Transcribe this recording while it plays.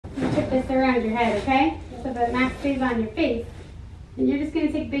this around your head, okay? So the mask stays on your face. And you're just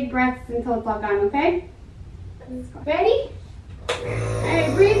gonna take big breaths until it's all gone, okay? Ready?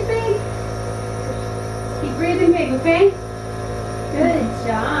 Alright, breathe big. Keep breathing big, okay? Good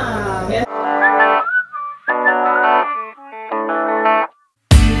job. Yeah.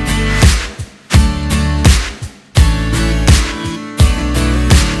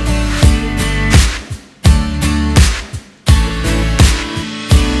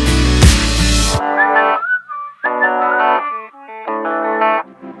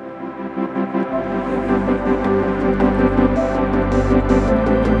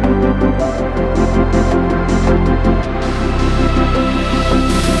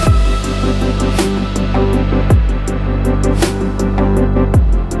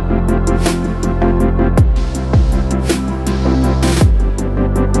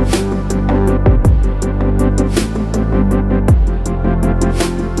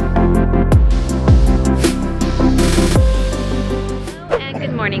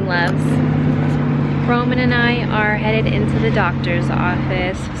 Roman and I are headed into the doctor's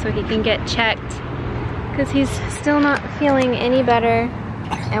office so he can get checked because he's still not feeling any better,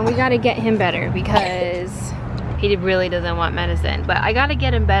 and we gotta get him better because he really doesn't want medicine, but I gotta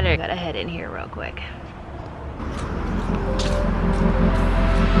get him better. Gotta head in here real quick.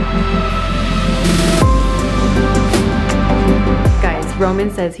 Guys, Roman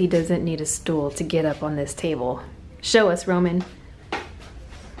says he doesn't need a stool to get up on this table. Show us, Roman.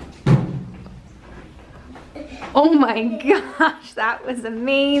 Oh my gosh, that was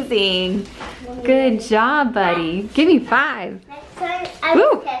amazing. Good job, buddy. Give me 5. Next time I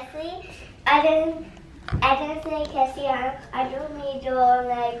was Cassie, I didn't say Cassie, I don't need your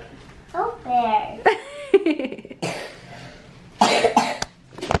like there.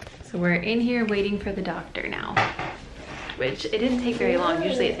 So we're in here waiting for the doctor now, which it didn't take very long.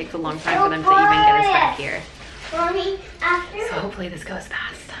 Usually it takes a long time for them to even get us back here. Mommy, So hopefully this goes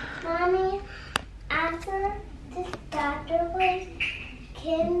fast. Mommy, after this doctor place,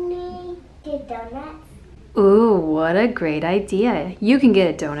 can we get donuts? Ooh, what a great idea. You can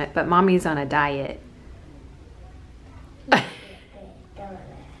get a donut, but Mommy's on a diet.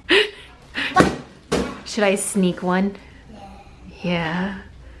 Should I sneak one? Yeah.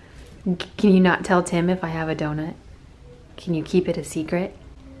 Can you not tell Tim if I have a donut? Can you keep it a secret?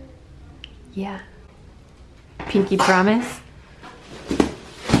 Yeah. Pinky promise?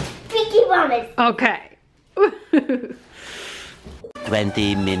 Pinky promise. Okay.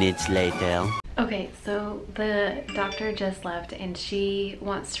 20 minutes later. Okay, so the doctor just left and she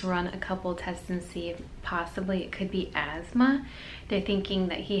wants to run a couple tests and see if possibly it could be asthma. They're thinking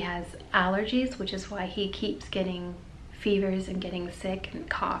that he has allergies, which is why he keeps getting fevers and getting sick and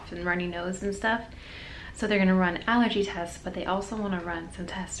cough and runny nose and stuff. So they're gonna run allergy tests, but they also want to run some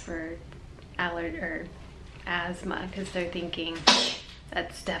tests for asthma because they're thinking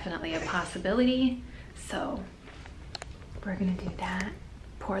that's definitely a possibility. So we're gonna do that.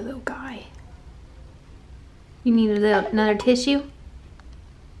 Poor little guy. You need another tissue?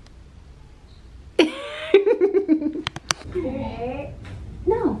 Does it hurt?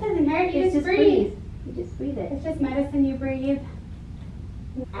 No, it doesn't hurt. You just breathe. You just breathe it. It's just medicine you breathe.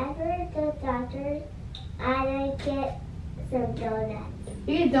 After the doctor, I get some donuts.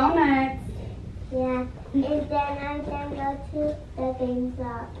 You get donuts. Yeah, and then I can go to the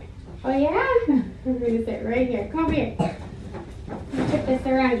GameStop. Oh yeah? We're gonna sit right here. Come over here. Put this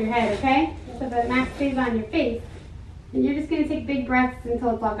around your head, okay? So the mask stays on your face. And you're just gonna take big breaths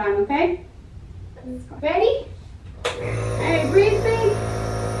until it's all gone, okay? Ready? Alright, breathe big.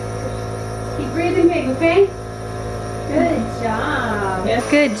 Keep breathing big, okay? Good job.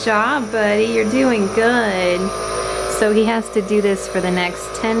 Good job, buddy. You're doing good. So he has to do this for the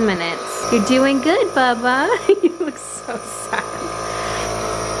next 10 minutes. You're doing good, Bubba. You look so sad.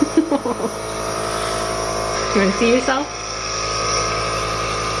 You want to see yourself?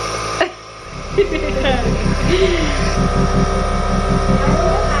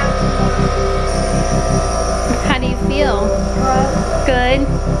 How do you feel? Good?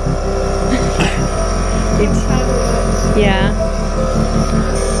 Yeah.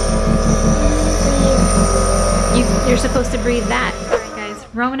 You're supposed to breathe that. Alright guys,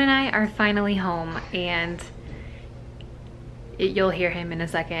 Roman and I are finally home and you'll hear him in a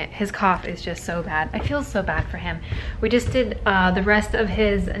second. His cough is just so bad. I feel so bad for him. We just did the rest of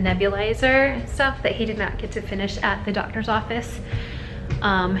his nebulizer stuff that he did not get to finish at the doctor's office.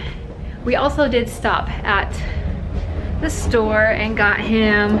 We also did stop at the store and got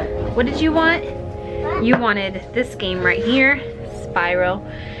him, what did you want? You wanted this game right here, Spiral.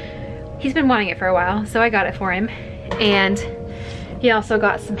 He's been wanting it for a while, so I got it for him. And He also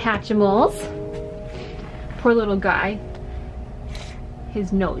got some Hatchimals. Poor little guy.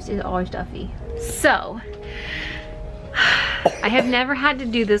 His nose is all stuffy. So, I have never had to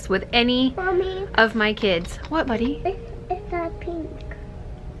do this with any Mommy, of my kids. What, buddy? it's not pink.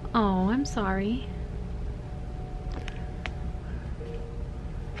 Oh, I'm sorry.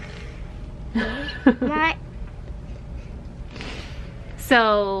 Not.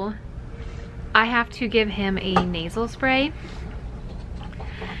 So, I have to give him a nasal spray.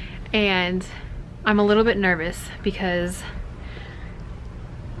 And I'm a little bit nervous because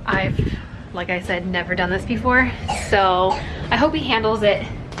I've, like I said, never done this before. So I hope he handles it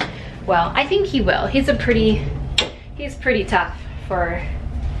well. I think he will. He's pretty tough for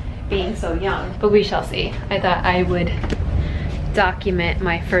being so young, but we shall see. I thought I would document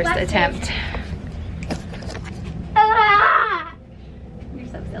my first attempt. Ah! You're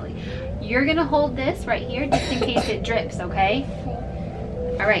so silly. You're gonna hold this right here just in case it drips, okay?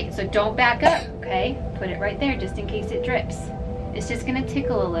 All right, so don't back up, okay? Put it right there just in case it drips. It's just gonna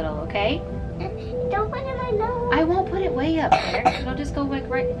tickle a little, okay? Don't put it in my nose. I won't put it way up there. It'll just go like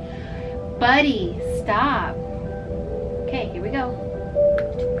right. Buddy, stop. Okay, here we go.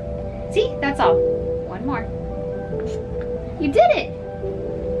 See, that's all. One more. You did it.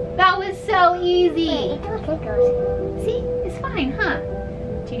 That was so easy. Wait, it don't tickles. See, it's fine, huh?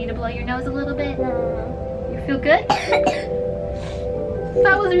 Do you need to blow your nose a little bit? No. You feel good?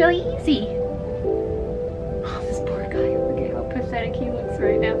 That was really easy. Oh, this poor guy. Look at how pathetic he looks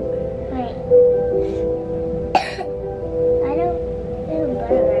right now. Wait. I don't feel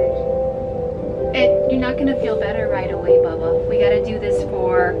better. You're not gonna feel better right away, Bubba. We gotta do this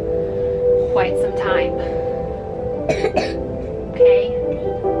for quite some time. Okay?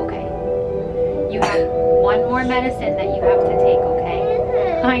 Okay. You have one more medicine that you have to take,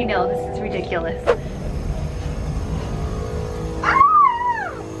 okay? I know, this is ridiculous.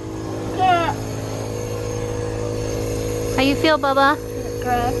 How you feel, Bubba?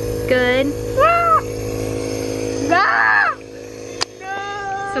 Good. Good.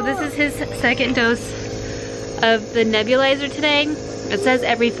 So this is his second dose of the nebulizer today. It says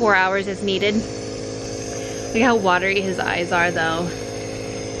every 4 hours is needed. Look how watery his eyes are though.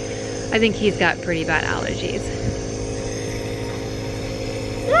 I think he's got pretty bad allergies.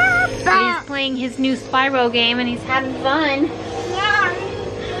 But he's playing his new Spyro game and he's having fun.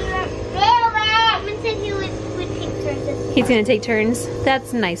 He's gonna take turns.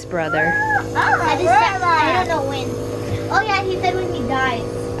 That's nice, brother. I don't know when. Oh yeah, he said when he dies.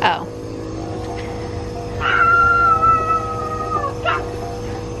 Oh.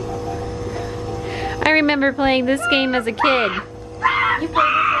 I remember playing this game as a kid. You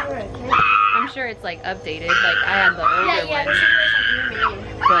played this when you were a kid? I'm sure it's like updated. Like I had the older Yeah, one. this was like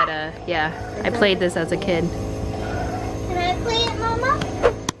new. But yeah, I played this as a kid. Can I play it, Mama?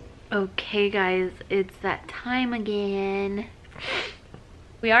 Okay guys, it's that time again.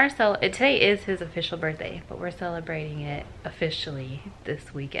 We are today is his official birthday, but we're celebrating it officially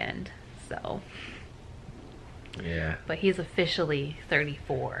this weekend. So yeah. But he's officially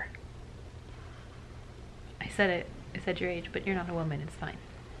 34. I said your age, but you're not a woman, it's fine.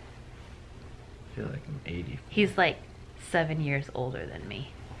 I feel like I'm 80. He's like 7 years older than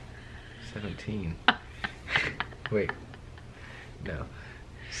me. 17. Wait. No.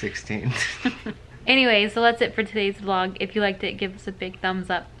 16. Anyway, so that's it for today's vlog. If you liked it, give us a big thumbs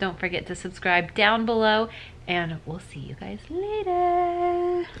up. Don't forget to subscribe down below, and we'll see you guys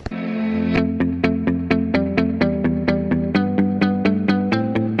later.